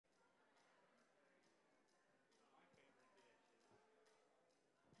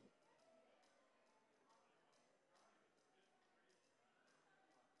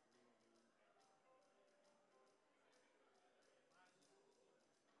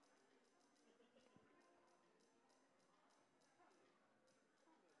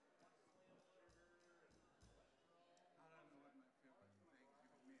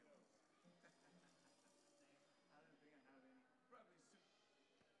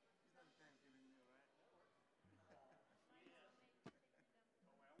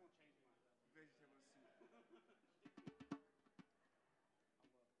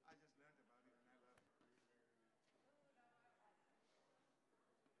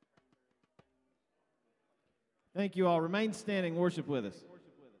Thank you all. Remain standing, worship with us.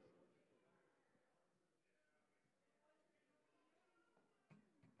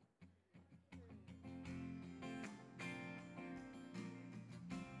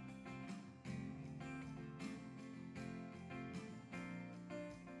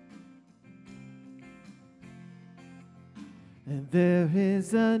 And there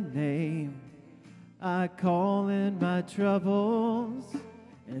is a name I call in my troubles,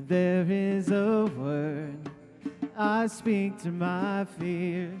 and there is a word I speak to my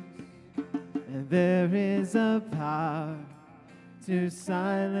fears, and there is a power to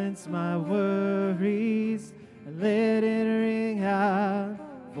silence my worries, and let it ring out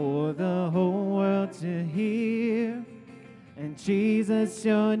for the whole world to hear. And Jesus,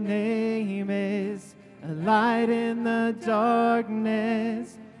 your name is a light in the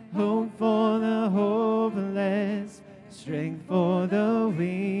darkness, hope for the hopeless, strength for the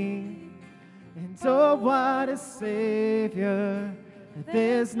weak. And oh, what a Savior,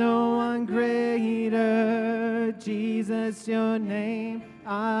 there's no one greater. Jesus, your name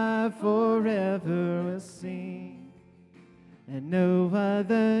I forever will sing. And no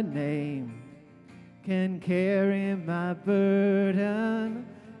other name can carry my burden.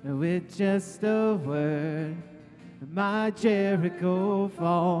 With just a word, my Jericho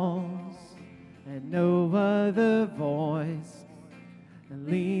falls, and no other voice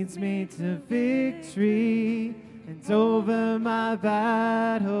leads me to victory, and over my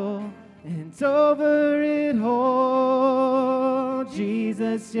battle, and over it all.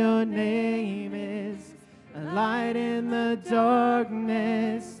 Jesus, your name is a light in the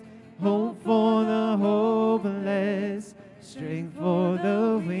darkness, hope for the hopeless, strength for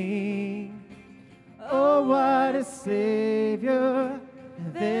the weak. Oh, what a Savior,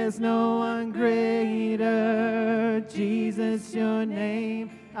 there's no one greater. Jesus, your name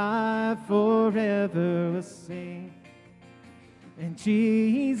I forever will sing. And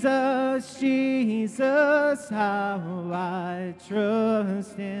Jesus, Jesus, how I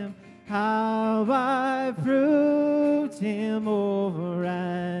trust him, how I proved him over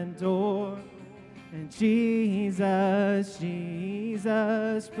and o'er. And Jesus,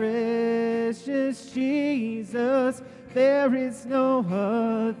 Jesus, precious Jesus, there is no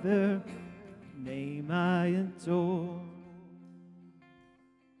other name I adore.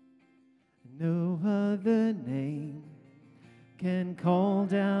 No other name can call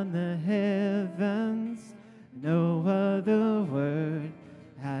down the heavens. No other word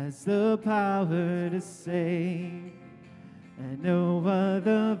has the power to save. And no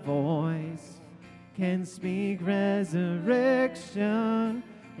other voice can speak resurrection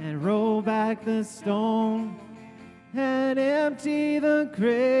and roll back the stone and empty the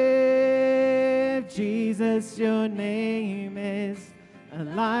grave. Jesus, your name is a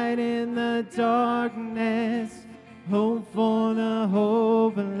light in the darkness, hope for the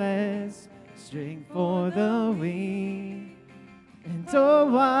hopeless, strength for the weak. And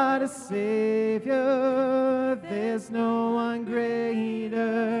oh, what a Savior, there's no one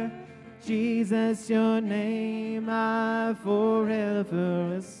greater. Jesus, your name I forever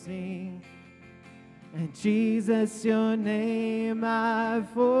will sing. And Jesus, your name I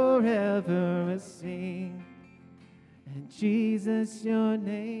forever will sing. And Jesus, your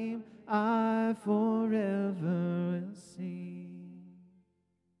name I forever will sing.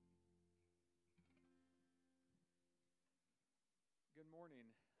 Good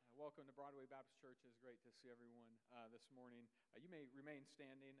morning. Welcome to Broadway Baptist Church. It's great to see everyone this morning. You may remain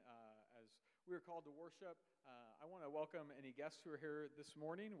standing as we are called to worship. I want to welcome any guests who are here this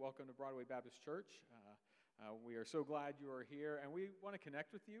morning. Welcome to Broadway Baptist Church. We are so glad you are here, and we want to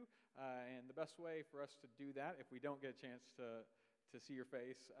connect with you. And the best way for us to do that, if we don't get a chance to see your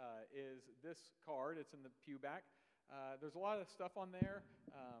face, is this card. It's in the pew back. There's a lot of stuff on there.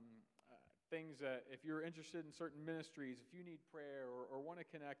 Things that if you're interested in certain ministries, if you need prayer or want to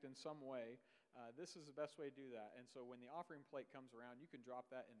connect in some way, this is the best way to do that. And so when the offering plate comes around, you can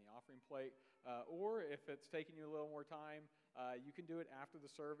drop that in the offering plate. Or if it's taking you a little more time, you can do it after the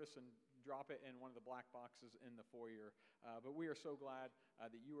service and drop it in one of the black boxes in the foyer. But we are so glad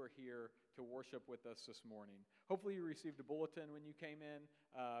that you are here to worship with us this morning. Hopefully you received a bulletin when you came in.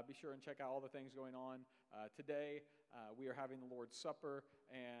 Be sure and check out all the things going on. Today we are having the Lord's Supper,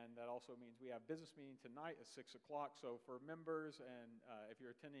 and that also means we have business meeting tonight at 6 o'clock. So for members and if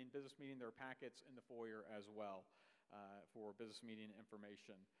you're attending business meeting, there are packets in the foyer as well for business meeting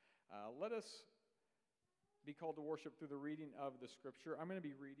information. Let us be called to worship through the reading of the Scripture. I'm going to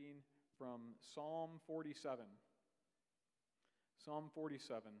be reading from Psalm 47. Psalm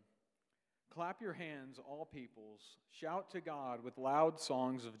 47. Clap your hands, all peoples. Shout to God with loud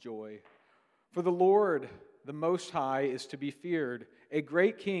songs of joy. For the Lord the Most High, is to be feared, a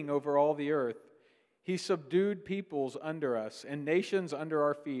great king over all the earth. He subdued peoples under us and nations under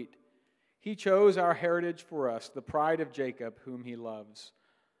our feet. He chose our heritage for us, the pride of Jacob, whom he loves.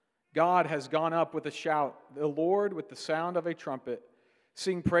 God has gone up with a shout, the Lord with the sound of a trumpet.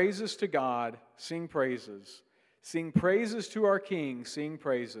 Sing praises to God, sing praises. Sing praises to our King, sing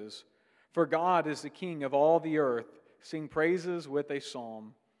praises. For God is the King of all the earth, sing praises with a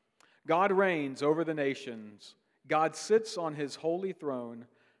psalm. God reigns over the nations. God sits on his holy throne.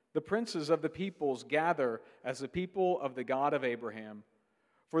 The princes of the peoples gather as the people of the God of Abraham.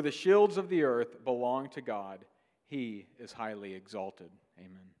 For the shields of the earth belong to God. He is highly exalted.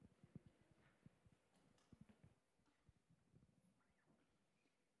 Amen.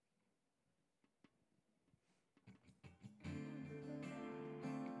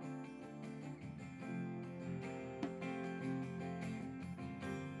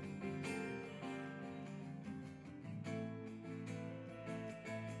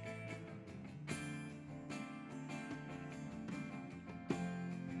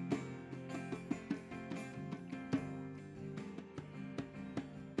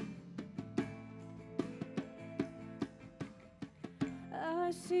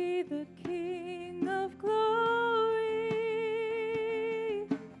 I see the King of glory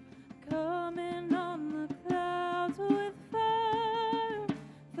coming on the clouds with fire.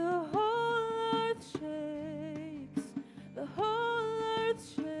 The whole earth shakes, the whole earth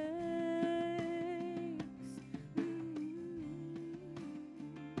shakes.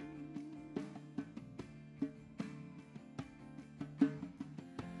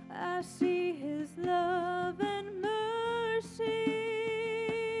 I see his love and mercy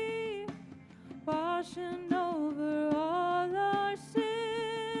washing over all our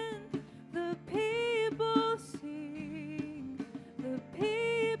sin. The people sing, the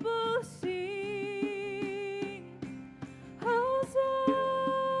people sing. Hosanna,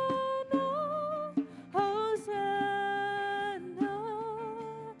 Hosanna,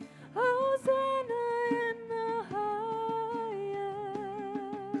 Hosanna in the highest.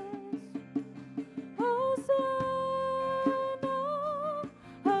 Hosanna,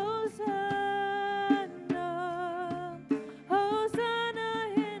 Hosanna, Hosanna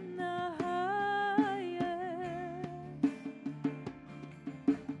in the highest.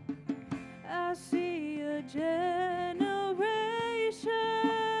 I see a generation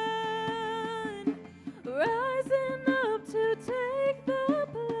rising up to take the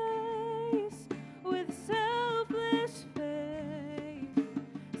place with selfless faith,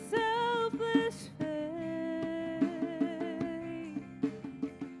 selfless faith.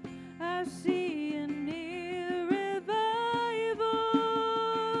 I see a near revival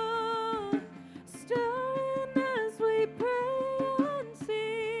stirring as we pray and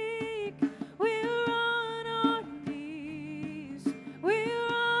seek. We're on our knees, we're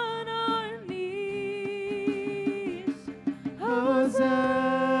on our knees.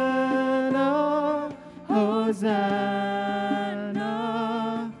 Hosanna, Hosanna,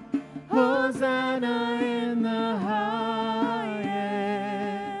 Hosanna in the highest.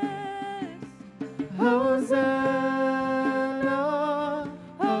 Hosanna,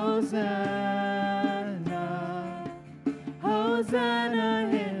 Hosanna, Hosanna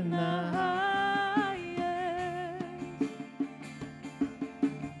in the highest.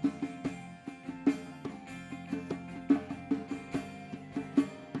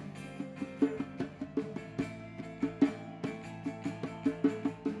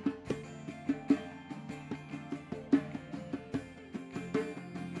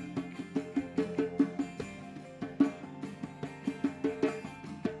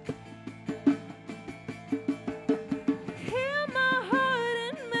 Hear my heart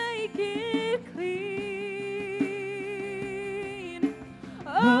and make it clean.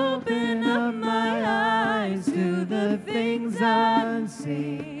 Open up my eyes to the things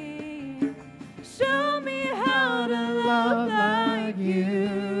unseen. Show me how to love like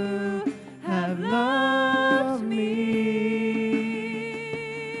you have loved me.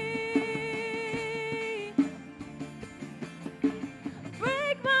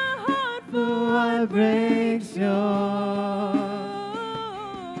 Break my heart for what breaks yours.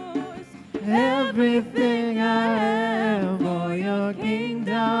 Everything I am for your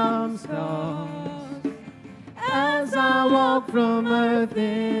kingdom's cause. As I walk from earth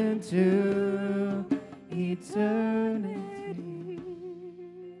into eternity.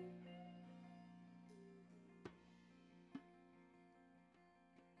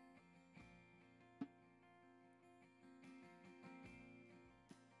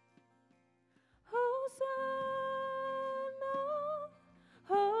 Hosanna,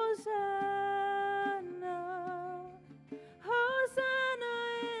 Hosanna,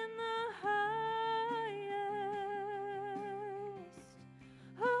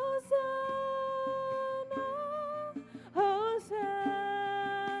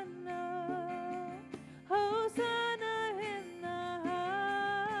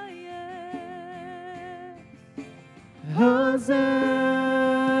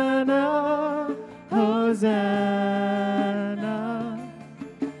 Hosanna, Hosanna,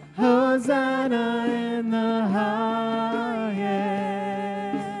 Hosanna in the highest.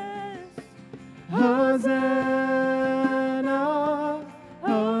 Hosanna,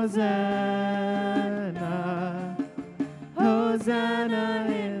 Hosanna, Hosanna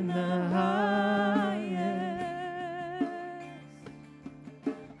in the highest.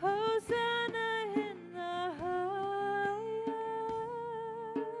 Hosanna in the highest.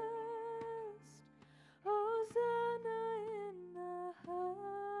 Hosanna in the highest.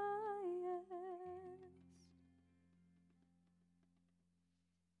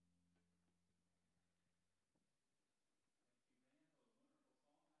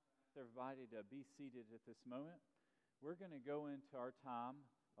 Everybody to be seated at this moment. We're going to go into our time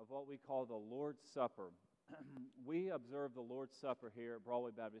of what we call the Lord's Supper. We observe the Lord's Supper here at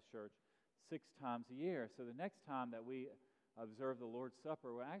Broadway Baptist Church 6 times a year. So the next time that we observe the Lord's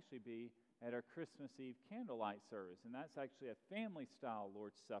Supper will actually be at our Christmas Eve candlelight service. And that's actually a family-style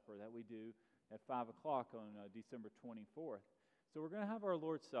Lord's Supper that we do at 5 o'clock on December 24th. So we're going to have our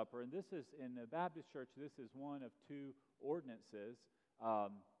Lord's Supper. And this is, in the Baptist Church, this is one of 2 ordinances.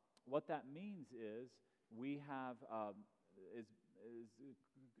 What that means is we have,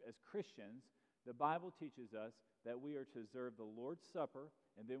 as Christians, the Bible teaches us that we are to observe the Lord's Supper,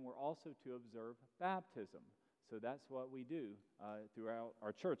 and then we're also to observe baptism. So that's what we do throughout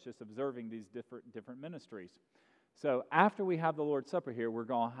our church, just observing these different ministries. So after we have the Lord's Supper here, we're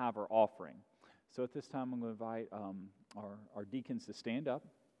going to have our offering. So at this time, I'm going to invite our deacons to stand up.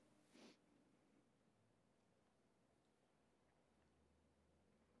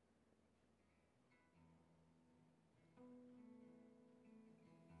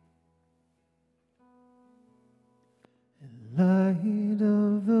 Light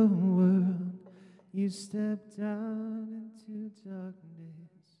of the world, you stepped down into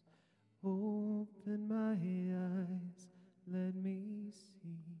darkness. Open my eyes, let me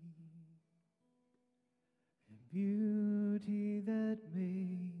see the beauty that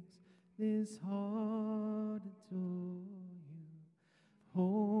makes this heart adore you.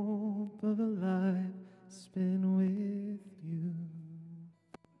 Hope of a life spent with you.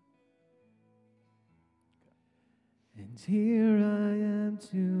 And here I am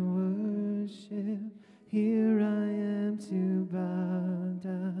to worship, here I am to bow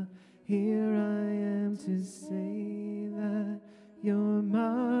down, here I am to say that you're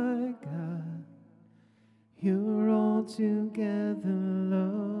my God. You're altogether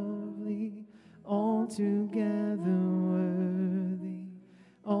lovely, altogether worthy,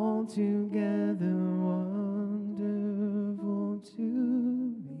 altogether wonderful to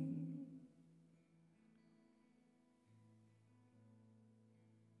me.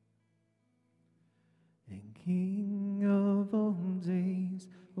 King of all days,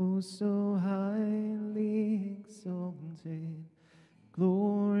 oh so highly exalted,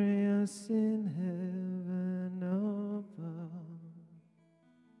 glorious in heaven above.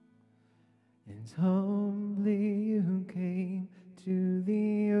 And humbly you came to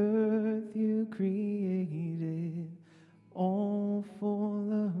the earth you created, all for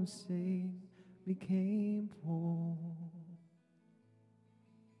love's sake became poor.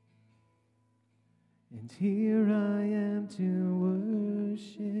 And here I am to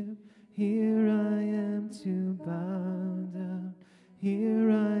worship, here I am to bow down,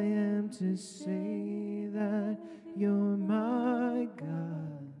 here I am to say that you're my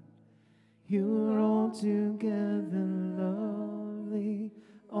God. You're altogether lovely,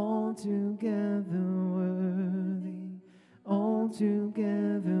 altogether worthy,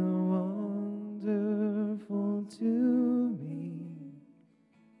 altogether wonderful to me.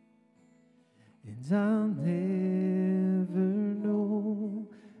 And I'll never know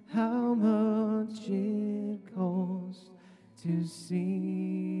how much it costs to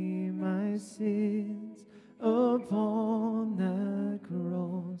see my sins upon that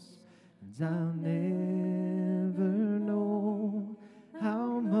cross. And I'll never know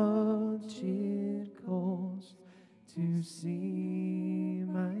how much it costs to see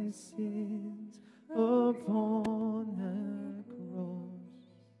my sins upon that cross.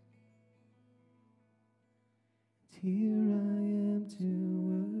 Here I am to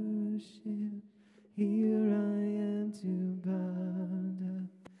worship, here I am to bow down,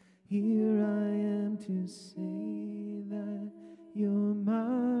 here I am to say that you're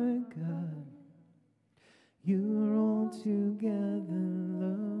my God. You're altogether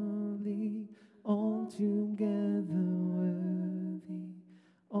lovely, altogether worthy,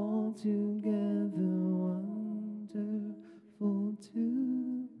 altogether wonderful to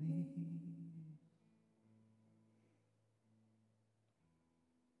me.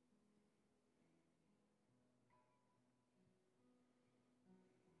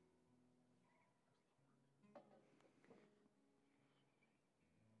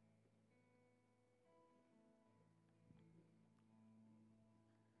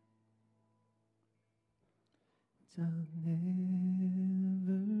 I'll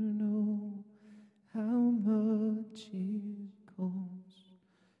never know how much it costs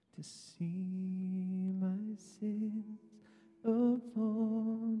to see my sins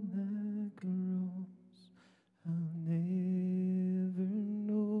upon that cross. I'll never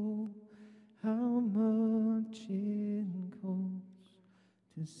know how much it costs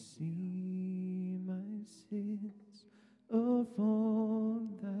to see my sins upon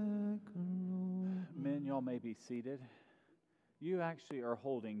that cross. Men, y'all may be seated. You actually are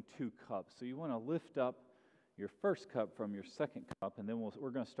holding two cups. So you want to lift up your first cup from your second cup, and then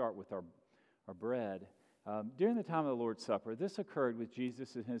we're going to start with our bread. During the time of the Lord's Supper, this occurred with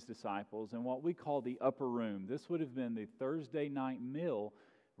Jesus and his disciples in what we call the upper room. This would have been the Thursday night meal,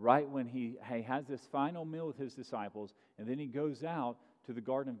 right when he has this final meal with his disciples, and then he goes out to the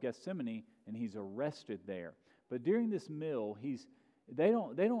Garden of Gethsemane, and he's arrested there. But during this meal, they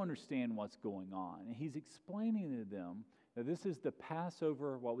don't understand what's going on, and he's explaining to them that this is the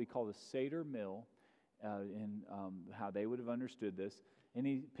Passover, what we call the Seder meal, in how they would have understood this. And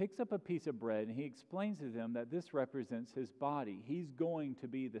he picks up a piece of bread, and he explains to them that this represents his body. He's going to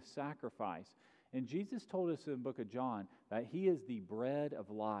be the sacrifice. And Jesus told us in the book of John that he is the bread of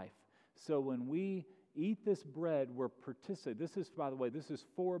life. So when we eat this bread, we're participating. This is, by the way, this is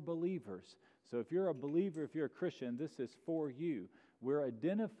for believers. So if you're a believer, if you're a Christian, this is for you. We're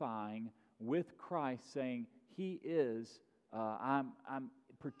identifying with Christ, saying he is, I'm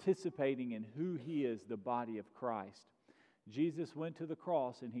participating in who he is, the body of Christ. Jesus went to the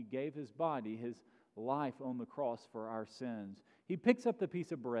cross and he gave his body, his life on the cross for our sins. He picks up the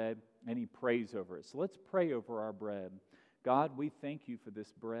piece of bread and he prays over it. So let's pray over our bread. God, we thank you for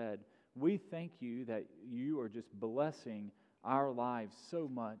this bread. We thank you that you are just blessing our lives so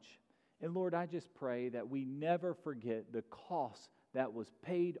much. And Lord, I just pray that we never forget the cost that was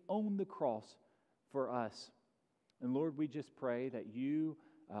paid on the cross for us. And Lord, we just pray that you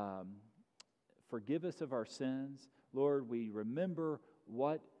forgive us of our sins. Lord, we remember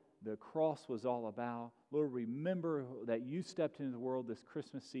what the cross was all about. Lord, remember that you stepped into the world this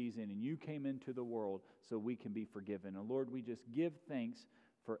Christmas season and you came into the world so we can be forgiven. And Lord, we just give thanks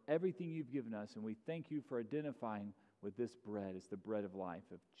for everything you've given us, and we thank you for identifying with this bread as the bread of life.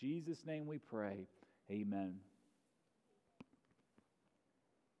 In Jesus' name we pray, amen.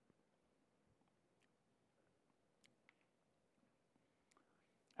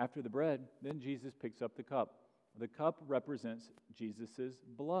 After the bread, then Jesus picks up the cup. The cup represents Jesus'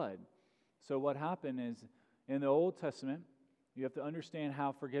 blood. So what happened is, in the Old Testament, you have to understand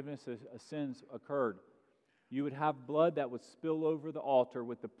how forgiveness of sins occurred. You would have blood that would spill over the altar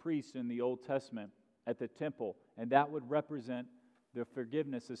with the priest in the Old Testament at the temple, and that would represent the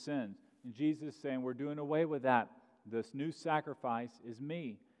forgiveness of sins. And Jesus is saying, we're doing away with that. This new sacrifice is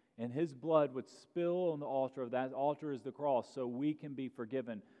me. And his blood would spill on the altar. That altar is the cross, so we can be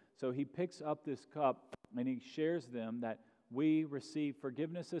forgiven. So he picks up this cup and he shares them that we receive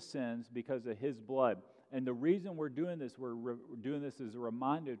forgiveness of sins because of his blood. And the reason we're doing this as a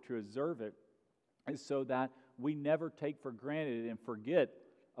reminder to observe it, is so that we never take for granted and forget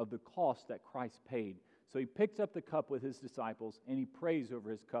of the cost that Christ paid. So he picks up the cup with his disciples and he prays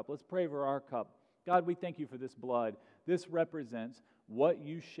over his cup. Let's pray over our cup. God, we thank you for this blood. This represents what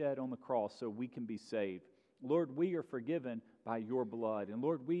you shed on the cross so we can be saved. Lord, we are forgiven by your blood. And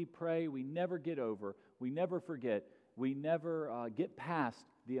Lord, we pray we never get over, we never forget, we never get past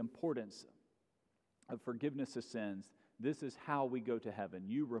the importance of forgiveness of sins. This is how we go to heaven.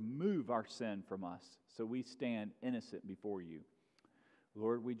 You remove our sin from us so we stand innocent before you.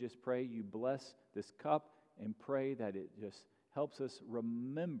 Lord, we just pray you bless this cup and pray that it just helps us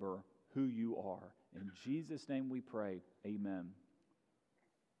remember who you are. In Jesus' name we pray, amen.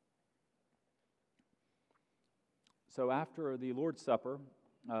 So after the Lord's Supper,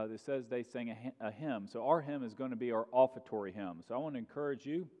 it says they sang a hymn. So our hymn is going to be our offertory hymn. So I want to encourage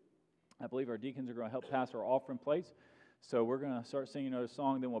you. I believe our deacons are going to help pass our offering plates. So we're going to start singing another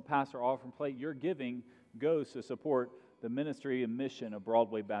song, then we'll pass our offering plate. Your giving goes to support the ministry and mission of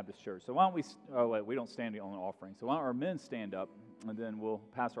Broadway Baptist Church. So why don't we don't stand on an offering. So why don't our men stand up, and then we'll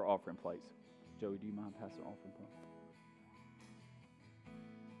pass our offering plates. Joey, do you mind passing the offering plate?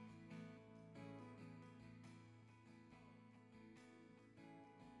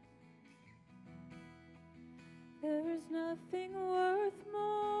 There's nothing worth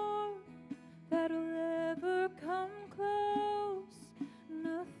more that'll ever come close.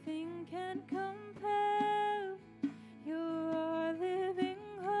 Nothing can compare. You're our living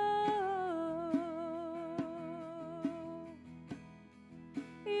hope.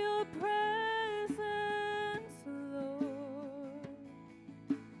 Your presence, Lord.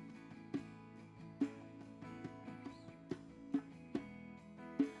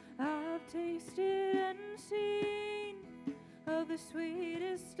 tasted and seen of the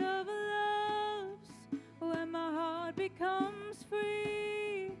sweetest of loves, when my heart becomes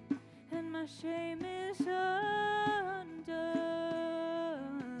free and my shame is undone.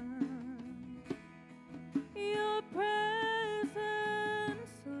 Your presence,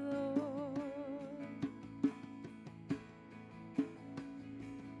 Lord.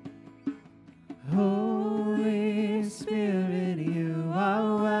 Holy Spirit, you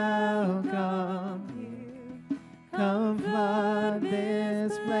are welcome here. Come flood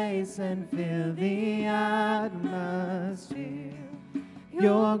this place and fill the atmosphere.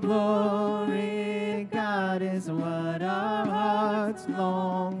 Your glory, God, is what our hearts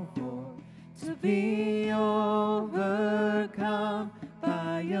long for, to be overcome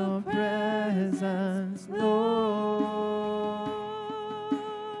by your presence, Lord.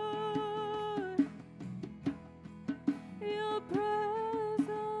 Your presence,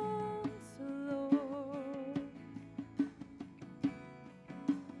 Lord.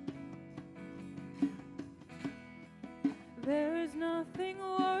 There is nothing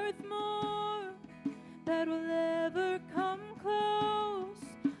worth more that will ever come close.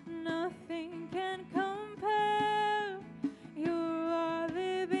 Nothing can compare. You are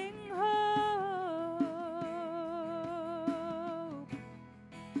living hope.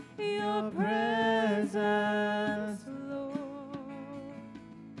 Your presence, Lord.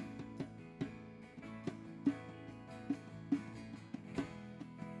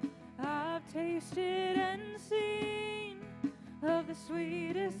 I've tasted and seen of the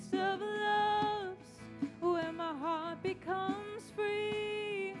sweetest of loves, when my heart becomes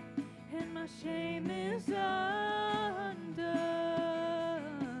free and my shame is undone.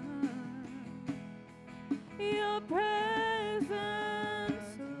 Your presence,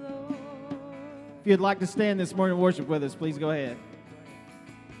 Lord. If you'd like to stand this morning and worship with us, please go ahead.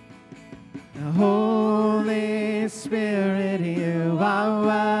 Holy Spirit, you are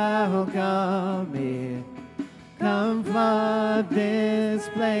welcome here. Come flood this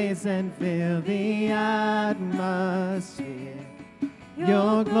place and fill the atmosphere.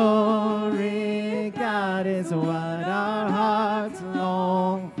 Your glory, God, is what our hearts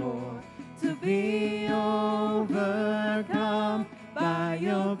long for, to be overcome by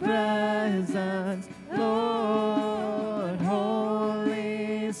your presence, Lord.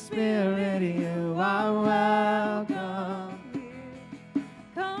 Holy Spirit, you are welcome here.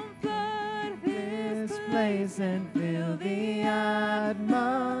 Come flood This place and fill the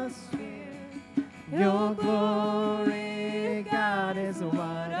atmosphere. Your glory, God, is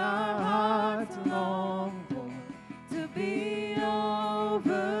what our hearts long for, to be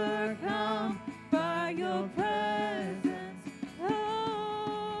overcome by your presence, Lord.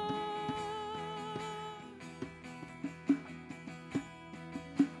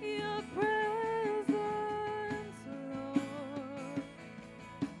 Your presence, Lord.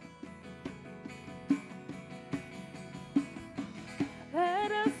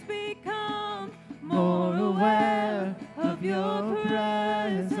 Let us become more aware of your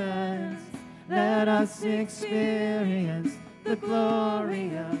presence. Let us experience the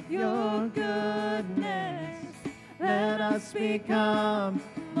glory of your goodness. Let us become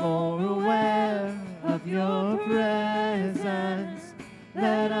more aware of your presence.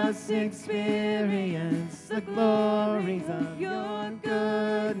 Let us experience the glories of your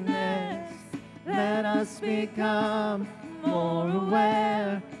goodness. Let us become more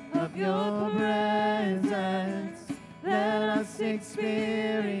aware of your presence. Let us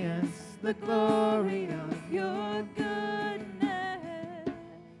experience the glory of your goodness.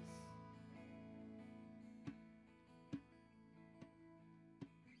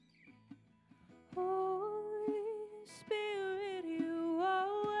 Holy Spirit, you are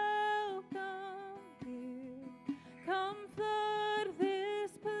welcome here. Come flood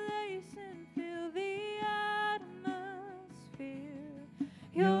this place and fill the atmosphere.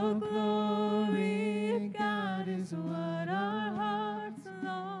 Your glory, God, is what our hearts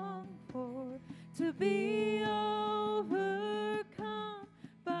long for, to be overcome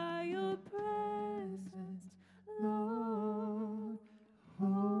by your presence, Lord.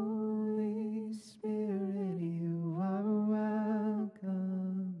 Holy Spirit, you are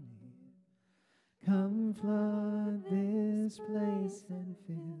welcome here. Come flood this place and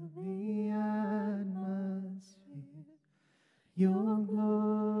fill the atmosphere. Your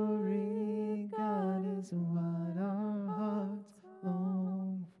glory, God, is what our hearts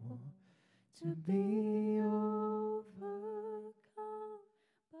long for, to be overcome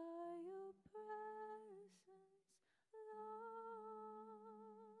by your presence, Lord.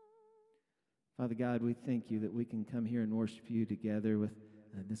 Father God, we thank you that we can come here and worship you together with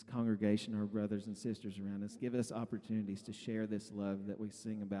this congregation, our brothers and sisters around us. Give us opportunities to share this love that we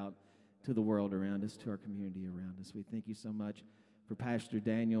sing about to the world around us, to our community around us. We thank you so much for Pastor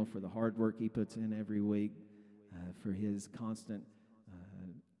Daniel, for the hard work he puts in every week, for his constant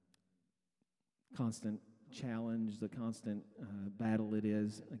challenge, the constant battle it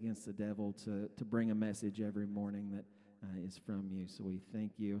is against the devil to bring a message every morning that is from you. So we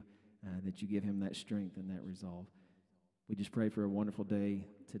thank you that you give him that strength and that resolve. We just pray for a wonderful day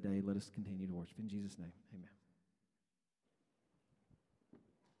today. Let us continue to worship. In Jesus' name, amen.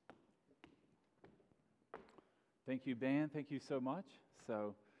 Thank you, Ben. Thank you so much.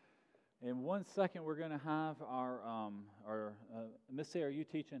 So, in 1 second, we're going to have our Miss Sarah, are you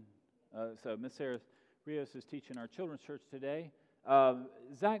teaching? So, Miss Sarah Rios is teaching our children's church today.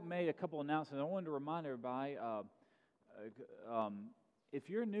 Zach made a couple announcements. I wanted to remind everybody, if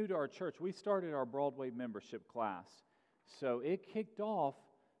you're new to our church, we started our Broadway membership class. So, it kicked off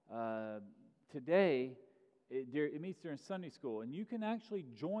today. It meets during Sunday school, and you can actually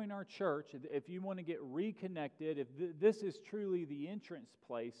join our church if you want to get reconnected, if this is truly the entrance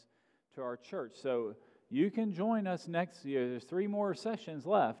place to our church. So you can join us next year. There's 3 more sessions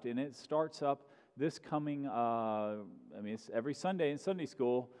left, and it starts up this coming, it's every Sunday in Sunday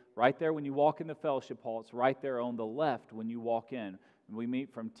school, right there when you walk in the fellowship hall. It's right there on the left when you walk in. And we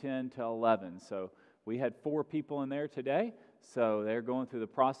meet from 10 to 11. So we had 4 people in there today. So they're going through the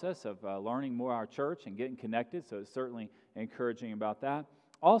process of learning more our church and getting connected, so it's certainly encouraging about that.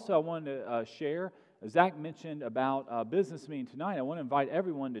 Also, I wanted to share, Zach mentioned about a business meeting tonight. I want to invite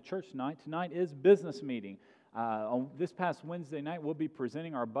everyone to church tonight. Tonight is business meeting. On this past Wednesday night, we'll be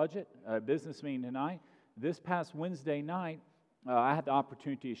presenting our budget, business meeting tonight. This past Wednesday night, I had the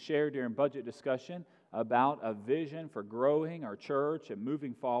opportunity to share during budget discussion about a vision for growing our church and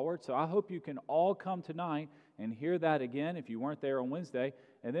moving forward. So I hope you can all come tonight and hear that again if you weren't there on Wednesday,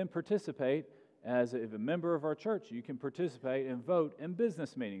 and then participate as a member of our church. You can participate and vote in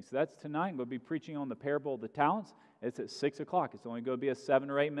business meetings. So that's tonight. We'll be preaching on the parable of the talents. It's at 6 o'clock. It's only going to be a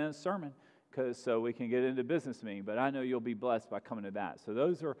 7 or 8 minute sermon so we can get into business meeting. But I know you'll be blessed by coming to that. So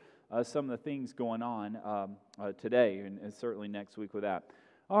those are some of the things going on today and certainly next week with that.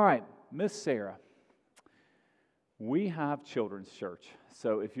 All right, Miss Sarah. We have children's church.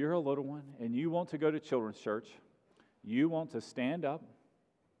 So if you're a little one and you want to go to children's church, you want to stand up.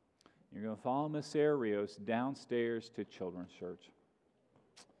 You're going to follow Miss Sarah Rios downstairs to children's church.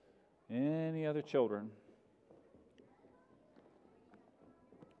 Any other children?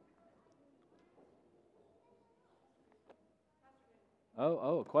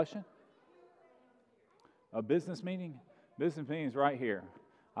 Oh, a question? A business meeting? Business meeting is right here.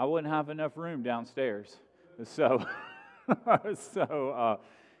 I wouldn't have enough room downstairs. So,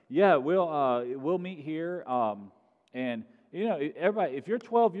 we'll meet here, and everybody. If you're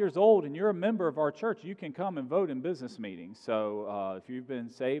 12 years old and you're a member of our church, you can come and vote in business meetings. So, if you've been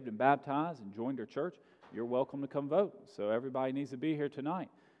saved and baptized and joined our church, you're welcome to come vote. So, everybody needs to be here tonight.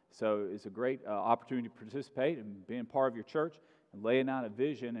 So, it's a great opportunity to participate and being part of your church and laying out a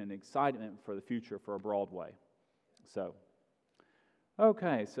vision and excitement for the future for Broadway. So,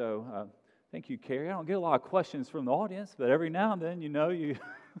 okay, so. Thank you, Carrie. I don't get a lot of questions from the audience, but every now and then, you.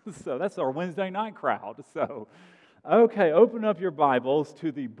 So that's our Wednesday night crowd. So, okay, open up your Bibles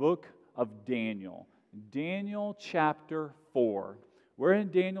to the book of Daniel. Daniel chapter 4. We're in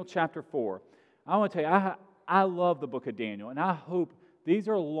Daniel chapter 4. I want to tell you, I love the book of Daniel, and I hope these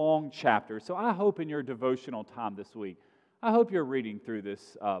are long chapters. So I hope in your devotional time this week, I hope you're reading through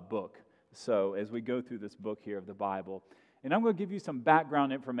this book. So as we go through this book here of the Bible. And I'm going to give you some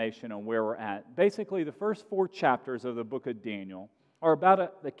background information on where we're at. Basically, the first 4 chapters of the book of Daniel are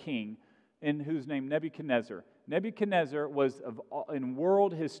about the king whose name Nebuchadnezzar. Nebuchadnezzar was in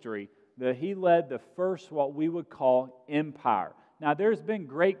world history that he led the first what we would call empire. Now, there's been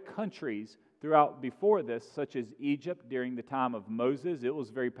great countries throughout before this, such as Egypt during the time of Moses. It was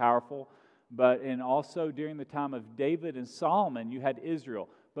very powerful. And also during the time of David and Solomon, you had Israel.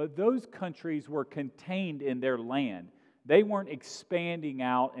 But those countries were contained in their land. They weren't expanding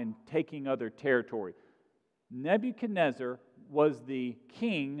out and taking other territory. Nebuchadnezzar was the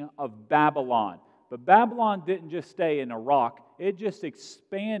king of Babylon. But Babylon didn't just stay in Iraq. It just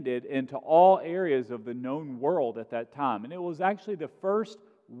expanded into all areas of the known world at that time. And it was actually the first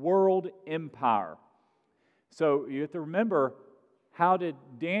world empire. So you have to remember, how did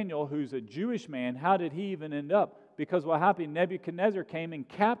Daniel, who's a Jewish man, how did he even end up? Because what happened, Nebuchadnezzar came and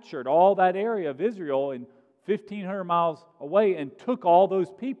captured all that area of Israel and 1,500 miles away and took all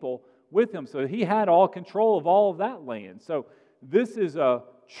those people with him. So he had all control of all of that land. So this is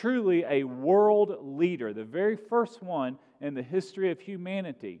truly a world leader, the very first one in the history of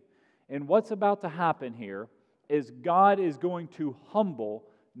humanity. And what's about to happen here is God is going to humble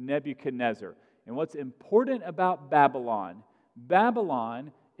Nebuchadnezzar. And what's important about Babylon,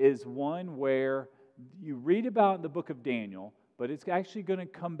 Babylon is one where you read about in the book of Daniel, but it's actually going to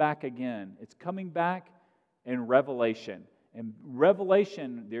come back again. It's coming back in Revelation. And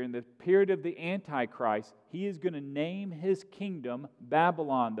Revelation, during the period of the Antichrist, he is going to name his kingdom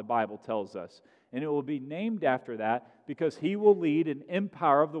Babylon, the Bible tells us. And it will be named after that because he will lead an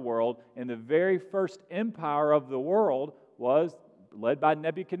empire of the world. And the very first empire of the world was led by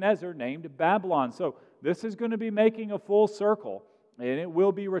Nebuchadnezzar, named Babylon. So this is going to be making a full circle, and it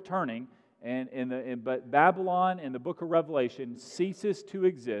will be returning. But Babylon in the book of Revelation ceases to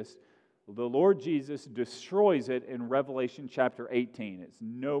exist. The Lord Jesus destroys it in Revelation chapter 18. It's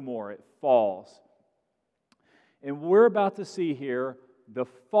no more. It falls. And we're about to see here the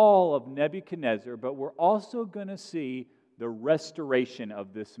fall of Nebuchadnezzar, but we're also going to see the restoration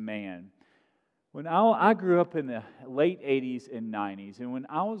of this man. When I grew up in the late 80s and 90s, and when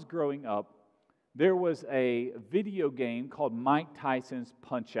I was growing up, there was a video game called Mike Tyson's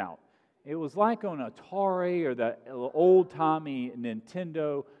Punch-Out! It was like on Atari or the old-timey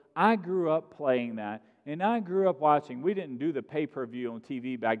Nintendo. I grew up playing that, and I grew up watching. We didn't do the pay-per-view on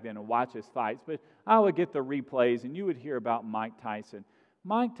TV back then and watch his fights, but I would get the replays, and you would hear about Mike Tyson.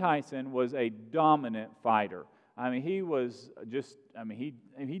 Mike Tyson was a dominant fighter. I mean, he was just,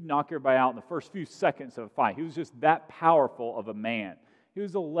 he'd knock everybody out in the first few seconds of a fight. He was just that powerful of a man. He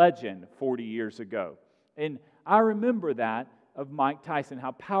was a legend 40 years ago. And I remember that of Mike Tyson,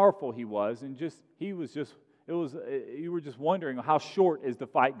 how powerful he was, and you were just wondering how short is the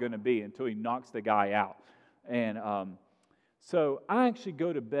fight going to be until he knocks the guy out. And so I actually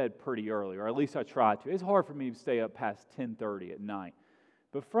go to bed pretty early, or at least I try to. It's hard for me to stay up past 10:30 at night.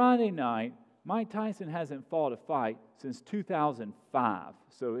 But Friday night, Mike Tyson hasn't fought a fight since 2005.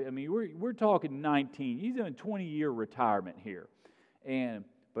 So, I mean, we're talking 19. He's in a 20-year retirement here.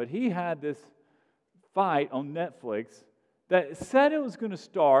 But he had this fight on Netflix that said it was going to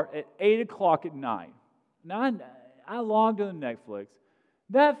start at 8 o'clock at night. Now, I logged on Netflix.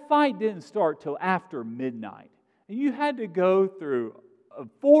 That fight didn't start till after midnight. And you had to go through a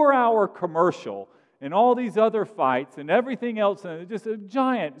 4-hour commercial and all these other fights and everything else, and just a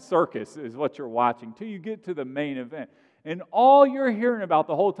giant circus is what you're watching till you get to the main event. And all you're hearing about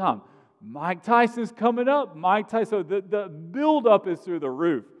the whole time, Mike Tyson's coming up, Mike Tyson. So the build-up is through the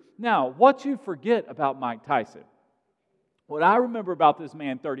roof. Now, what you forget about Mike Tyson, what I remember about this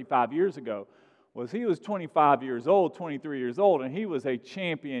man 35 years ago was he was 25 years old, 23 years old, and he was a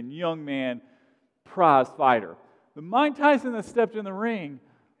champion, young man, prize fighter. The Mike Tyson that stepped in the ring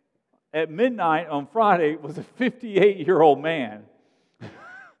at midnight on Friday was a 58-year-old man.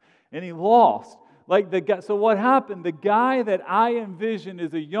 And he lost. So what happened? The guy that I envisioned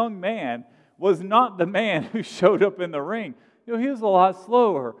as a young man was not the man who showed up in the ring. You know, he was a lot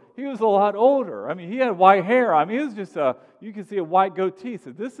slower. He was a lot older. I mean, he had white hair. I mean, he was just you can see a white goatee.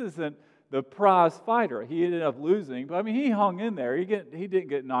 So this isn't the prize fighter. He ended up losing. But I mean, he hung in there. He didn't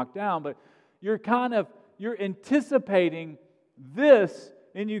get knocked down. But you're anticipating this,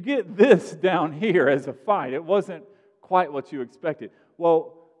 and you get this down here as a fight. It wasn't quite what you expected.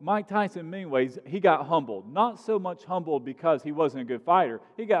 Well, Mike Tyson, in many ways, he got humbled. Not so much humbled because he wasn't a good fighter.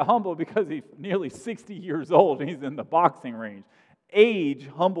 He got humbled because he's nearly 60 years old and he's in the boxing range. Age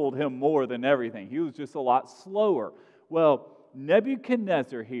humbled him more than everything. He was just a lot slower. Well,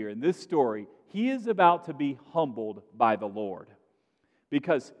 Nebuchadnezzar here in this story, he is about to be humbled by the Lord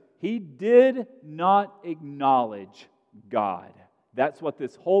because he did not acknowledge God. That's what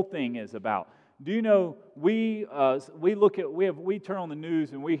this whole thing is about. Do you know, we turn on the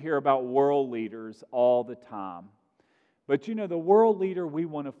news and we hear about world leaders all the time. But you know, the world leader we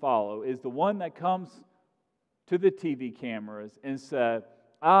want to follow is the one that comes to the TV cameras and said,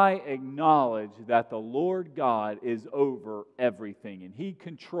 I acknowledge that the Lord God is over everything and He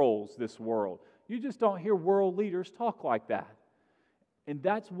controls this world. You just don't hear world leaders talk like that. And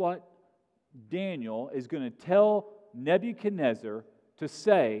that's what Daniel is going to tell Nebuchadnezzar to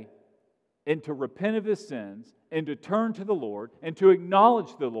say, and to repent of his sins, and to turn to the Lord, and to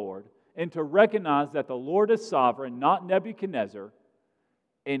acknowledge the Lord, and to recognize that the Lord is sovereign, not Nebuchadnezzar,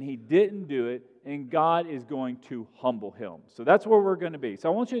 and he didn't do it, and God is going to humble him. So that's where we're going to be.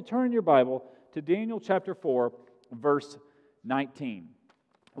 So I want you to turn your Bible to Daniel chapter 4, verse 19.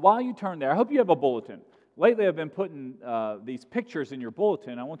 While you turn there, I hope you have a bulletin. Lately I've been putting these pictures in your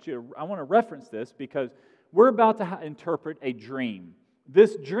bulletin. I want to reference this because we're about to interpret a dream.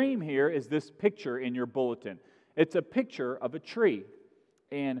 This dream here is this picture in your bulletin. It's a picture of a tree.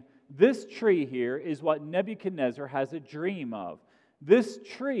 And This tree here is what Nebuchadnezzar has a dream of. This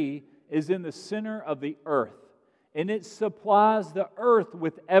tree is in the center of the earth, and it supplies the earth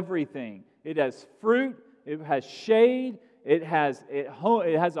with everything. It has fruit, it has shade, it has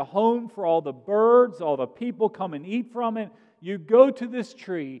a home for all the birds, all the people come and eat from it. You go to this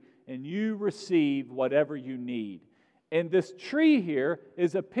tree and you receive whatever you need. And this tree here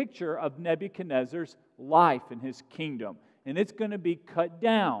is a picture of Nebuchadnezzar's life and his kingdom. And it's going to be cut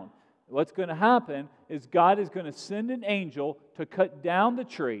down. What's going to happen is God is going to send an angel to cut down the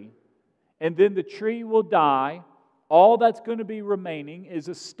tree, and then the tree will die. All that's going to be remaining is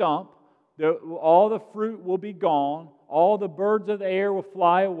a stump. All the fruit will be gone. All the birds of the air will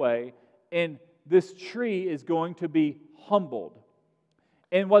fly away. And this tree is going to be humbled.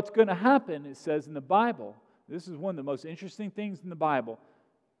 And what's going to happen, it says in the Bible, this is one of the most interesting things in the Bible,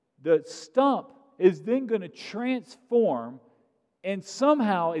 the stump is then going to transform, and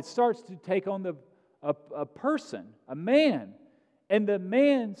somehow it starts to take on a person, a man. And the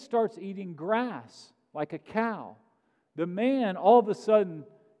man starts eating grass like a cow. The man, all of a sudden,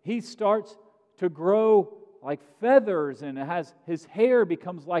 he starts to grow like feathers, and his hair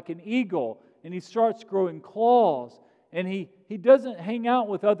becomes like an eagle, and he starts growing claws. And he doesn't hang out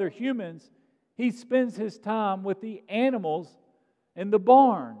with other humans. He spends his time with the animals in the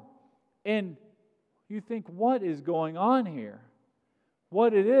barn. And you think, what is going on here?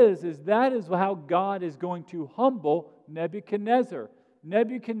 What it is that is how God is going to humble Nebuchadnezzar.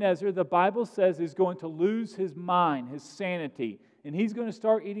 Nebuchadnezzar, the Bible says, is going to lose his mind, his sanity. And he's going to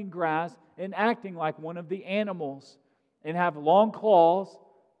start eating grass and acting like one of the animals. And have long claws,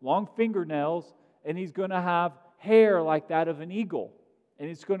 long fingernails, and he's going to have hair like that of an eagle.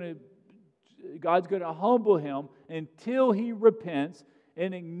 And God's going to humble him until he repents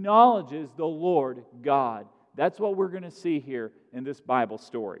and acknowledges the Lord God. That's what we're going to see here in this Bible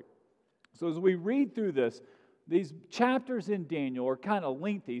story. So as we read through this, these chapters in Daniel are kind of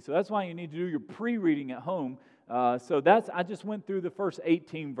lengthy, so that's why you need to do your pre-reading at home. I just went through the first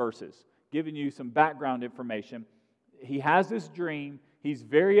 18 verses, giving you some background information. He has this dream. He's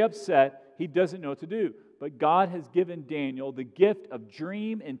very upset. He doesn't know what to do. But God has given Daniel the gift of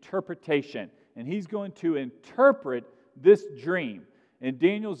dream interpretation, and he's going to interpret this dream. And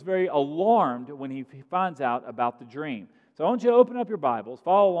Daniel's very alarmed when he finds out about the dream. So I want you to open up your Bibles,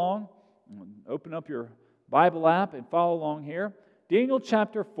 follow along, open up your Bible app and follow along here. Daniel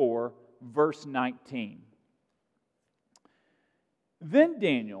chapter 4, verse 19. Then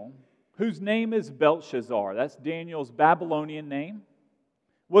Daniel, whose name is Belshazzar, that's Daniel's Babylonian name,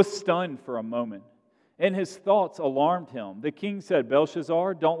 was stunned for a moment, and his thoughts alarmed him. The king said,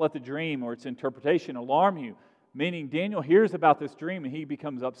 Belshazzar, don't let the dream or its interpretation alarm you. Meaning Daniel hears about this dream and he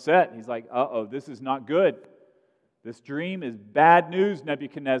becomes upset. He's like, uh-oh, this is not good. This dream is bad news,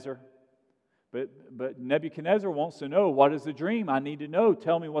 Nebuchadnezzar. But Nebuchadnezzar wants to know, what is the dream? I need to know.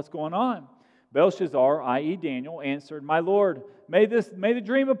 Tell me what's going on. Belshazzar, i.e. Daniel, answered, My Lord, may the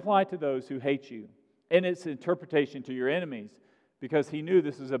dream apply to those who hate you, and its interpretation to your enemies. Because he knew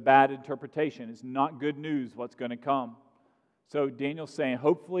this is a bad interpretation. It's not good news what's going to come. So Daniel's saying,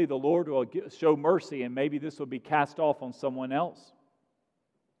 hopefully the Lord will show mercy and maybe this will be cast off on someone else.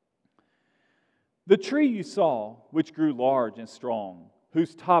 The tree you saw, which grew large and strong,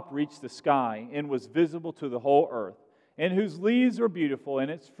 whose top reached the sky and was visible to the whole earth, and whose leaves were beautiful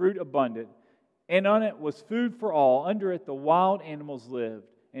and its fruit abundant, and on it was food for all. Under it the wild animals lived,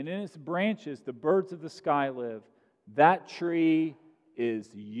 and in its branches the birds of the sky lived. That tree is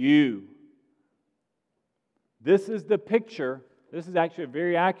you. This is the picture. This is actually a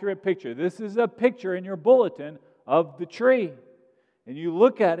very accurate picture. This is a picture in your bulletin of the tree. And you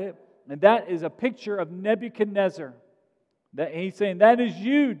look at it, and that is a picture of Nebuchadnezzar. That he's saying, that is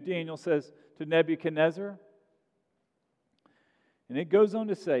you, Daniel says to Nebuchadnezzar. And it goes on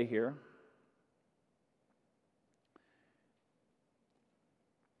to say here,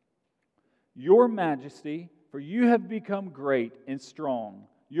 Your Majesty, for you have become great and strong.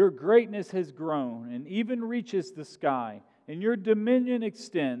 Your greatness has grown and even reaches the sky, and your dominion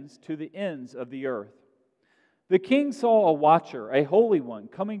extends to the ends of the earth. The king saw a watcher, a holy one,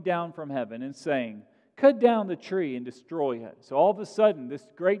 coming down from heaven and saying, Cut down the tree and destroy it. So all of a sudden, this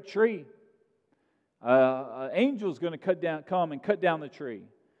great tree, an angel's going to come and cut down the tree.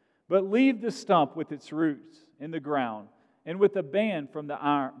 But leave the stump with its roots in the ground, and with a band from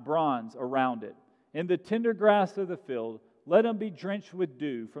the bronze around it. And the tender grass of the field, let them be drenched with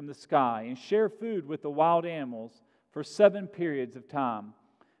dew from the sky, and share food with the wild animals for 7 periods of time.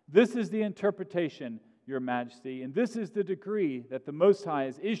 This is the interpretation, Your Majesty, and this is the decree that the Most High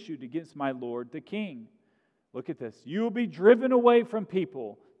has issued against my Lord the King. Look at this. You will be driven away from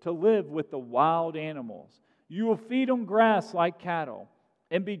people to live with the wild animals. You will feed on grass like cattle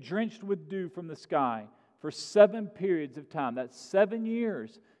and be drenched with dew from the sky for 7 periods of time. That's 7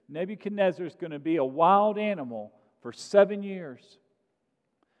 years. Nebuchadnezzar is going to be a wild animal for 7 years.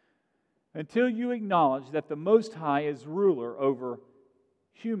 Until you acknowledge that the Most High is ruler over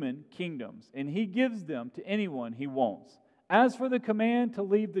human kingdoms, and He gives them to anyone He wants. As for the command to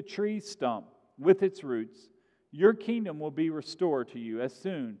leave the tree stump with its roots, your kingdom will be restored to you as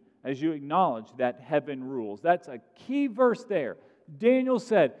soon as you acknowledge that heaven rules. That's a key verse there. Daniel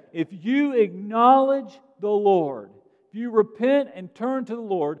said, if you acknowledge the Lord, if you repent and turn to the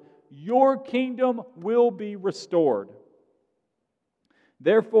Lord, your kingdom will be restored.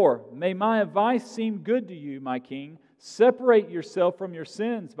 Therefore, may my advice seem good to you, my king. Separate yourself from your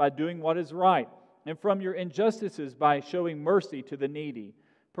sins by doing what is right, and from your injustices by showing mercy to the needy.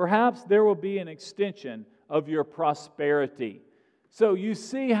 Perhaps there will be an extension of your prosperity. So you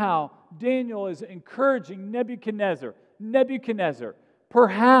see how Daniel is encouraging Nebuchadnezzar. Nebuchadnezzar,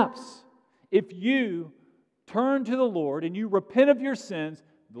 perhaps if you turn to the Lord and you repent of your sins,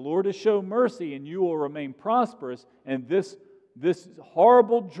 the Lord will show mercy and you will remain prosperous. And this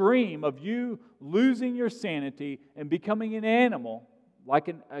horrible dream of you losing your sanity and becoming an animal, like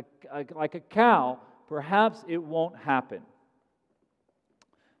a cow, perhaps it won't happen.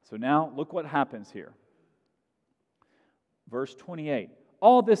 So now look what happens here. Verse 28.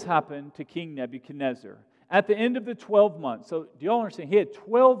 All this happened to King Nebuchadnezzar at the end of the 12 months. So do you all understand? He had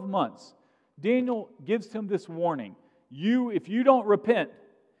 12 months. Daniel gives him this warning. If you don't repent,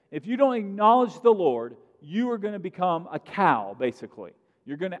 if you don't acknowledge the Lord, you are going to become a cow, basically.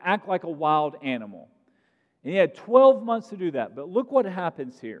 You're going to act like a wild animal. And he had 12 months to do that. But look what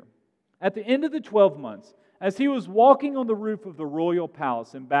happens here. At the end of the 12 months, as he was walking on the roof of the royal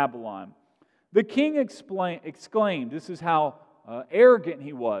palace in Babylon, the king exclaimed, this is how arrogant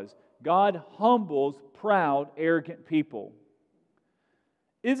he was. God humbles proud, arrogant people.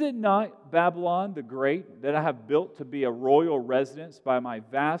 Is it not Babylon the Great that I have built to be a royal residence by my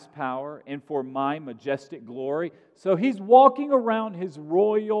vast power and for my majestic glory? So he's walking around his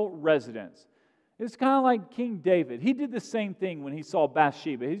royal residence. It's kind of like King David. He did the same thing when he saw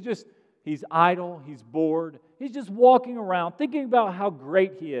Bathsheba. He's idle, he's bored. He's just walking around thinking about how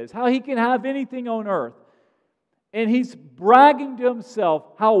great he is, how he can have anything on earth. And he's bragging to himself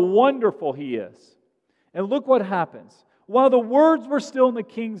how wonderful he is. And look what happens. While the words were still in the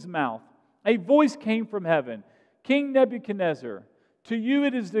king's mouth, a voice came from heaven. King Nebuchadnezzar, to you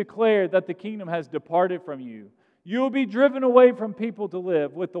it is declared that the kingdom has departed from you. You will be driven away from people to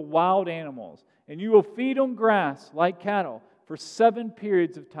live with the wild animals, and you will feed on grass like cattle for 7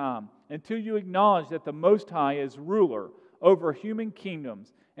 periods of time, until you acknowledge that the Most High is ruler over human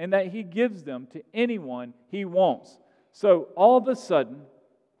kingdoms, and that He gives them to anyone He wants. So all of a sudden,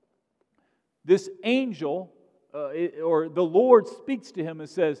 this angel, or the Lord speaks to him and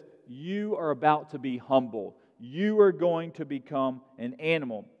says, you are about to be humbled. You are going to become an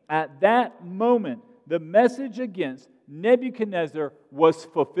animal. At that moment, the message against Nebuchadnezzar was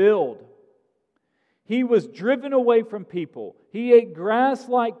fulfilled. He was driven away from people. He ate grass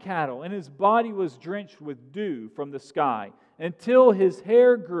like cattle, and his body was drenched with dew from the sky, until his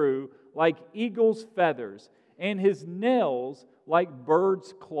hair grew like eagle's feathers, and his nails like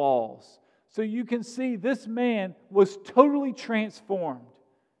birds' claws. So you can see this man was totally transformed.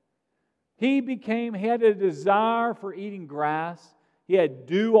 He had a desire for eating grass. He had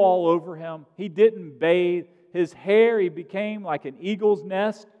dew all over him. He didn't bathe. His hair, he became like an eagle's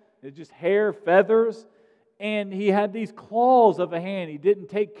nest. It's just hair, feathers. And he had these claws of a hand. He didn't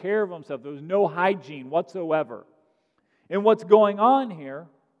take care of himself. There was no hygiene whatsoever. And what's going on here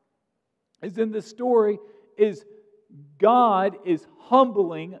is in the story is God is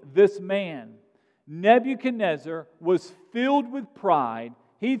humbling this man. Nebuchadnezzar was filled with pride.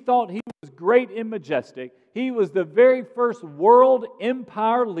 He thought he was great and majestic. He was the very first world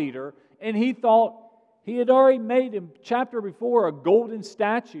empire leader, and he thought he had already made in chapter before a golden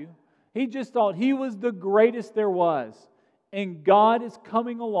statue. He just thought he was the greatest there was. And God is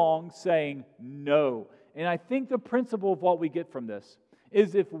coming along saying no. And I think the principle of what we get from this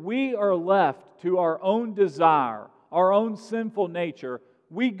is if we are left to our own desire, our own sinful nature,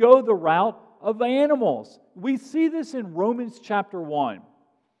 we go the route of animals. We see this in Romans chapter 1.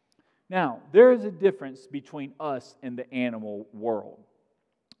 Now, there is a difference between us and the animal world.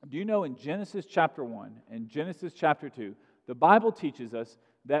 Do you know in Genesis chapter 1 and Genesis chapter 2, the Bible teaches us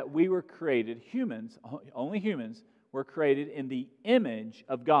that we were created, humans, only humans, were created in the image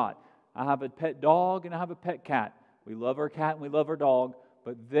of God. I have a pet dog and I have a pet cat. We love our cat and we love our dog,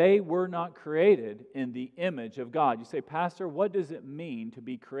 but they were not created in the image of God. You say, Pastor, what does it mean to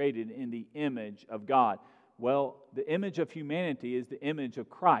be created in the image of God? Well, the image of humanity is the image of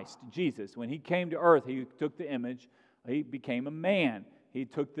Christ, Jesus. When He came to earth, He took the image, He became a man. He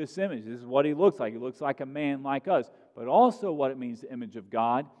took this image. This is what He looks like. He looks like a man like us. But also what it means, the image of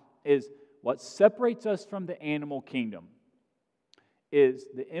God, is what separates us from the animal kingdom. Is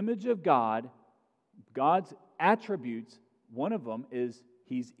the image of God, God's attributes, one of them is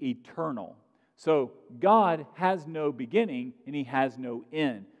He's eternal. So God has no beginning and He has no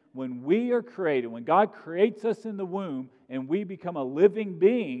end. When we are created, when God creates us in the womb and we become a living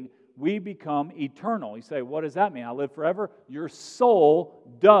being, we become eternal. You say, what does that mean? I live forever? Your soul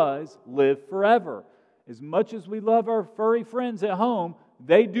does live forever. As much as we love our furry friends at home,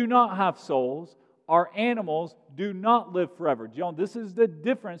 they do not have souls. Our animals do not live forever. John, this is the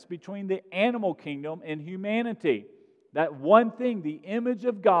difference between the animal kingdom and humanity. That one thing, the image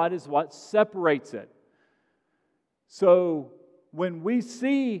of God, is what separates it. So when we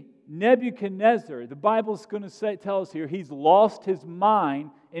see Nebuchadnezzar, the Bible's going to tell us here, he's lost his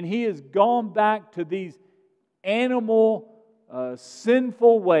mind and he has gone back to these animal,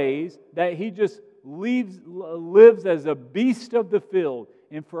 sinful ways that he just lives as a beast of the field.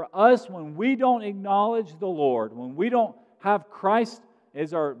 And for us, when we don't acknowledge the Lord, when we don't have Christ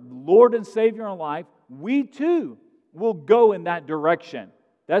as our Lord and Savior in life, we too will go in that direction.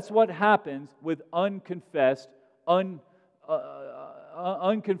 That's what happens with unconfessed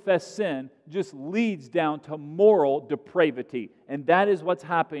sin, just leads down to moral depravity. And that is what's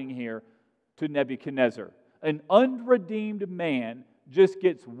happening here to Nebuchadnezzar. An unredeemed man just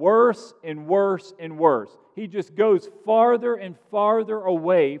gets worse and worse and worse. He just goes farther and farther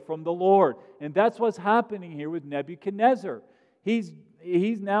away from the Lord. And that's what's happening here with Nebuchadnezzar. He's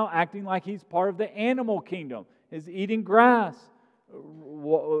now acting like he's part of the animal kingdom. He's eating grass,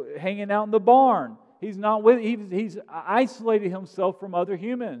 hanging out in the barn. He's isolated himself from other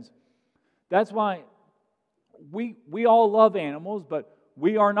humans. That's why we all love animals, but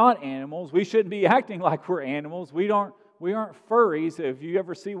we are not animals. We shouldn't be acting like we're animals. We aren't furries. If you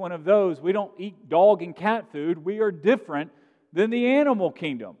ever see one of those, we don't eat dog and cat food. We are different than the animal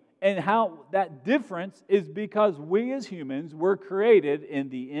kingdom. And how that difference is because we as humans were created in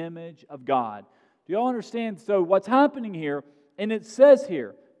the image of God. Do you all understand? So what's happening here, and it says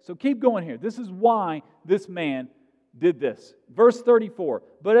here, so keep going here. This is why this man did this. Verse 34,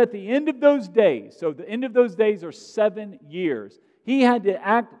 but at the end of those days, so the end of those days are 7 years, he had to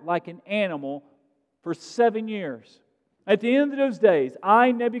act like an animal for 7 years. At the end of those days,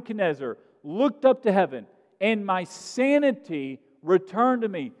 I, Nebuchadnezzar, looked up to heaven, and my sanity returned to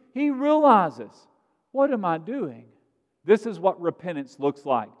me. He realizes, what am I doing? This is what repentance looks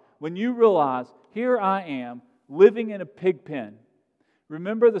like. When you realize, here I am, living in a pig pen.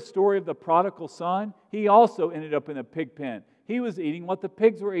 Remember the story of the prodigal son? He also ended up in a pig pen. He was eating what the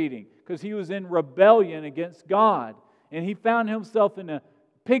pigs were eating because he was in rebellion against God. And he found himself in a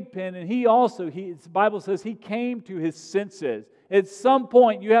pig pen, and the Bible says he came to his senses. At some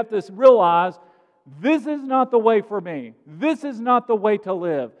point, you have to realize, this is not the way for me. This is not the way to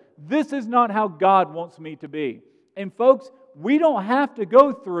live. This is not how God wants me to be. And folks, we don't have to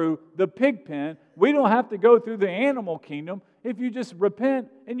go through the pig pen. We don't have to go through the animal kingdom if you just repent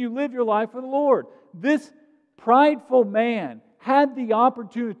and you live your life for the Lord. This prideful man had the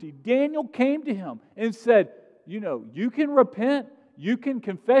opportunity. Daniel came to him and said, you can repent. You can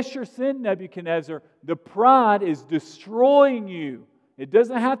confess your sin, Nebuchadnezzar. The pride is destroying you. It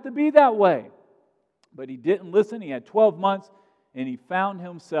doesn't have to be that way. But he didn't listen. He had 12 months, and he found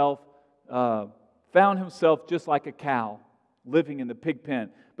himself just like a cow, living in the pig pen.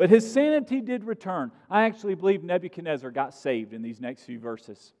 But his sanity did return. I actually believe Nebuchadnezzar got saved in these next few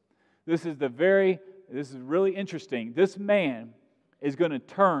verses. This is really interesting. This man is going to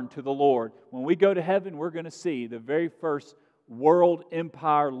turn to the Lord. When we go to heaven, we're going to see the very first world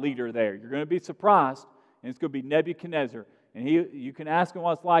empire leader there. You're going to be surprised, and it's going to be Nebuchadnezzar. And you can ask him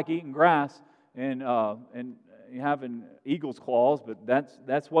what it's like eating grass and having eagle's claws, but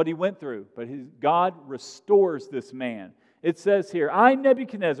that's what he went through. But God restores this man. It says here, I,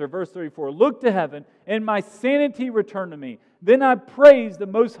 Nebuchadnezzar, verse 34, looked to heaven, and my sanity returned to me. Then I praised the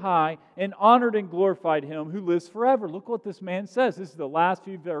Most High and honored and glorified Him who lives forever. Look what this man says. This is the last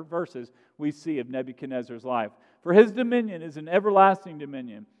few verses we see of Nebuchadnezzar's life. For His dominion is an everlasting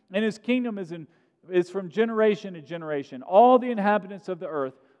dominion, and His kingdom is from generation to generation. All the inhabitants of the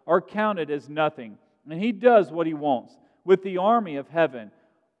earth are counted as nothing, and He does what He wants. With the army of heaven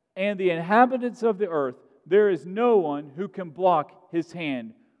and the inhabitants of the earth, there is no one who can block His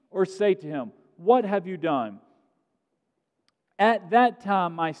hand or say to Him, what have you done? At that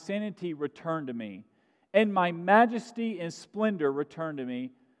time my sanity returned to me, and my majesty and splendor returned to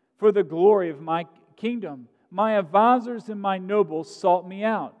me for the glory of my kingdom. My advisors and my nobles sought me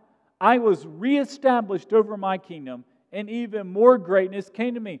out. I was reestablished over my kingdom, and even more greatness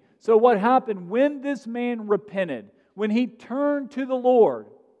came to me. So what happened when this man repented, when he turned to the Lord,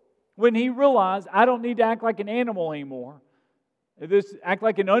 when he realized, I don't need to act like an animal anymore, act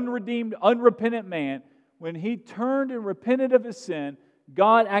like an unredeemed, unrepentant man, when he turned and repented of his sin,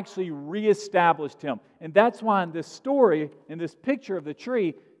 God actually reestablished him. And that's why in this story, in this picture of the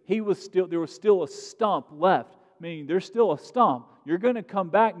tree, there was still a stump left. Meaning there's still a stump. You're going to come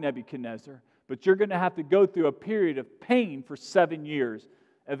back, Nebuchadnezzar, but you're going to have to go through a period of pain for 7 years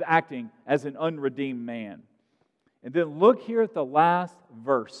of acting as an unredeemed man. And then look here at the last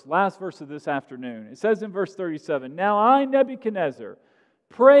verse of this afternoon. It says in verse 37, Now I, Nebuchadnezzar,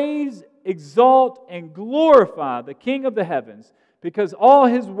 praise, exalt, and glorify the King of the heavens, because all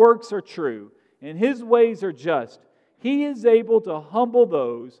His works are true, and His ways are just. He is able to humble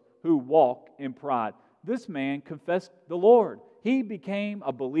those who walk in pride. This man confessed the Lord. He became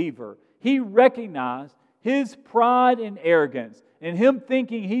a believer. He recognized his pride and arrogance, and him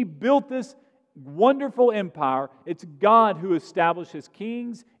thinking he built this wonderful empire. It's God who establishes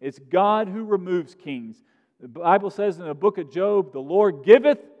kings. It's God who removes kings. The Bible says in the book of Job, the Lord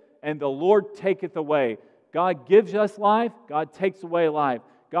giveth and the Lord taketh away. God gives us life. God takes away life.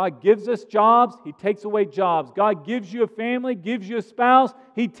 God gives us jobs. He takes away jobs. God gives you a family, gives you a spouse.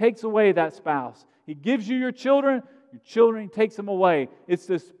 He takes away that spouse. He gives you your children. He takes them away. It's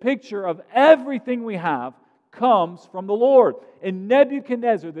this picture of everything we have comes from the Lord. And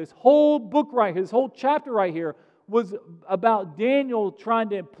Nebuchadnezzar, this whole book right here, this whole chapter right here, was about Daniel trying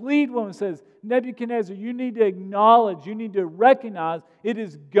to plead with him and says, Nebuchadnezzar, you need to acknowledge, you need to recognize it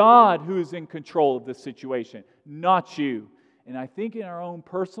is God who is in control of this situation, not you. And I think in our own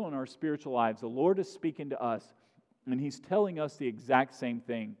personal and our spiritual lives, the Lord is speaking to us, and He's telling us the exact same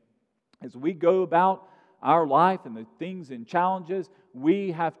thing. As we go about our life and the things and challenges,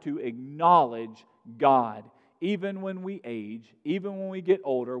 we have to acknowledge God. Even when we age, even when we get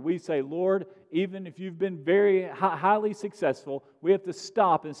older, we say, Lord, even if you've been very highly successful, we have to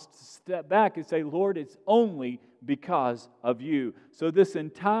stop and step back and say, Lord, it's only because of you. So this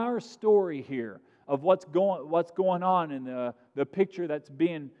entire story here of what's going on in the picture that's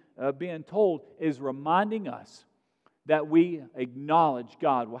being told is reminding us that we acknowledge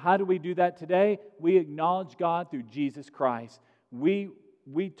God. Well, how do we do that today? We acknowledge God through Jesus Christ. We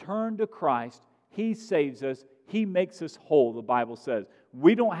turn to Christ. He saves us. He makes us whole, the Bible says.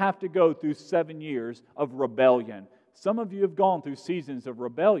 We don't have to go through 7 years of rebellion. Some of you have gone through seasons of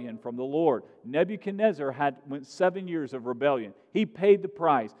rebellion from the Lord. Nebuchadnezzar went 7 years of rebellion. He paid the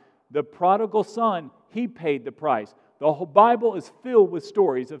price. The prodigal son, he paid the price. The whole Bible is filled with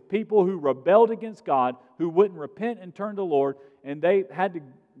stories of people who rebelled against God, who wouldn't repent and turn to the Lord, and they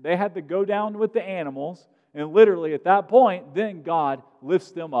had to go down with the animals. And literally at that point, then God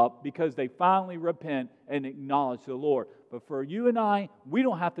lifts them up because they finally repent and acknowledge the Lord. But for you and I, we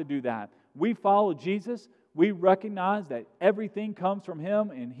don't have to do that. We follow Jesus. We recognize that everything comes from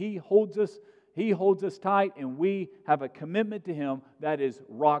Him, and He holds us tight, and we have a commitment to Him that is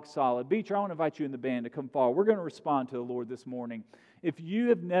rock solid. Beecher, I want to invite you in the band to come forward. We're going to respond to the Lord this morning. If you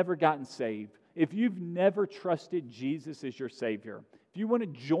have never gotten saved, if you've never trusted Jesus as your Savior, if you want to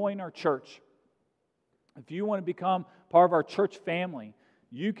join our church, if you want to become part of our church family,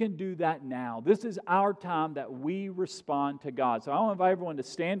 you can do that now. This is our time that we respond to God. So I want to invite everyone to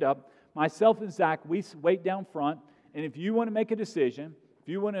stand up. Myself and Zach, we wait down front. And if you want to make a decision, if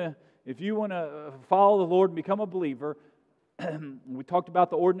you want to follow the Lord and become a believer, we talked about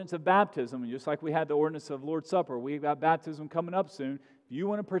the ordinance of baptism. And just like we had the ordinance of Lord's Supper, we've got baptism coming up soon. If you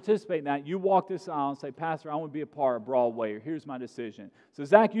want to participate in that, you walk this aisle and say, Pastor, I want to be a part of Broadway, or here's my decision. So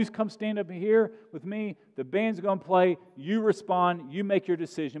Zach, you come stand up here with me. The band's going to play. You respond. You make your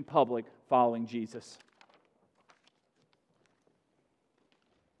decision public following Jesus.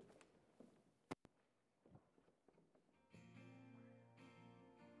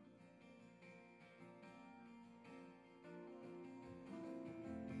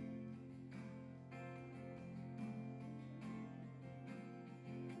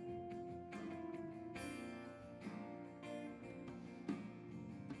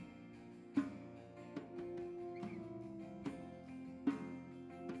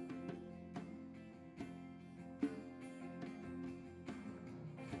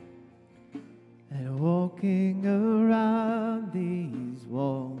 And walking around these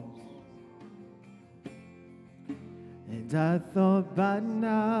walls, and I thought by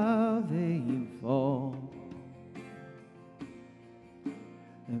now they'd fall,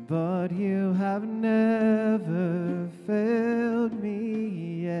 but you have never failed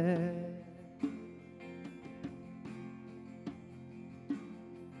me yet.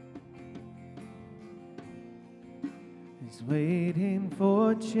 He's waiting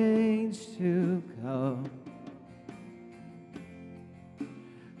for change to come,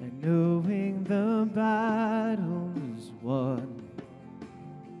 and knowing the battle's won.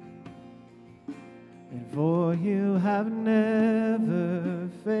 And for you have never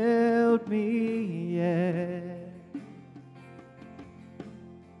failed me yet.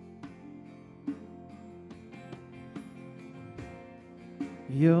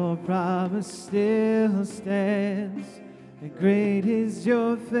 Your promise still stands, and great is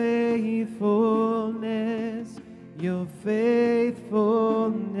your faithfulness, your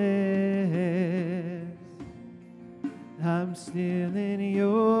faithfulness. I'm still in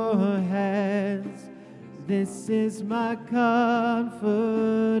your hands. This is my confidence.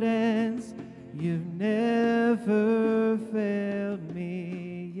 You've never failed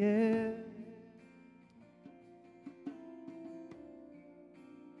me yet.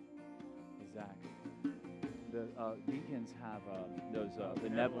 Exactly. The deacons have those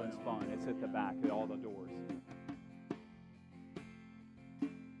benevolence fund. It's at the back at all the doors.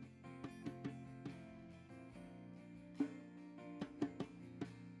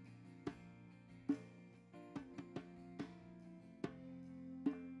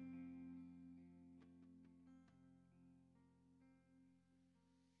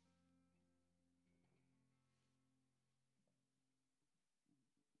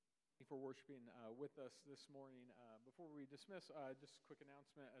 For worshiping with us this morning. Before we dismiss, just a quick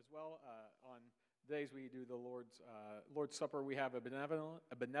announcement as well. On days we do the Lord's Supper, we have a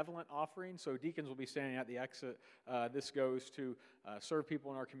benevolent offering. So deacons will be standing at the exit. This goes to serve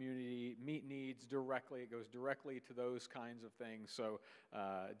people in our community, meet needs directly. It goes directly to those kinds of things. So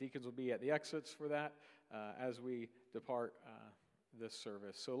deacons will be at the exits for that as we depart this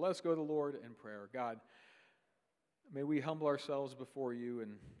service. So let us go to the Lord in prayer. God, may we humble ourselves before you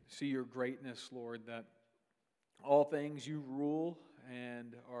and see your greatness, Lord, that all things you rule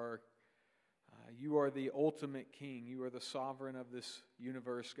and you are the ultimate king. You are the sovereign of this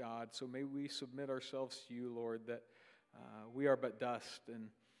universe, God. So may we submit ourselves to you, Lord, that we are but dust. And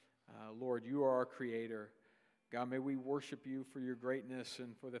Lord, you are our creator. God, may we worship you for your greatness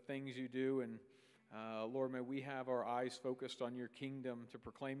and for the things you do. And Lord, may we have our eyes focused on your kingdom to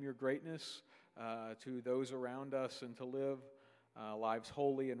proclaim your greatness to those around us and to live lives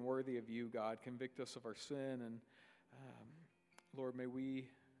holy and worthy of you, God. Convict us of our sin, and Lord, may we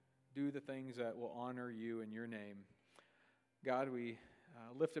do the things that will honor you in your name. God, we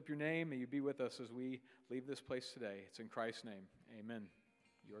lift up your name. May you be with us as we leave this place today. It's in Christ's name. Amen.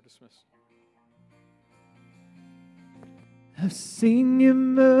 You are dismissed. I've seen you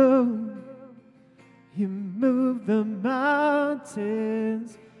move the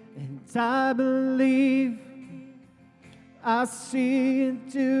mountains, and I believe I see you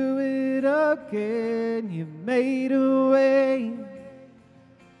do it again. You made a way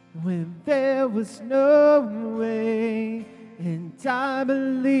when there was no way, and I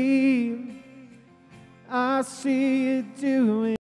believe I see you do it.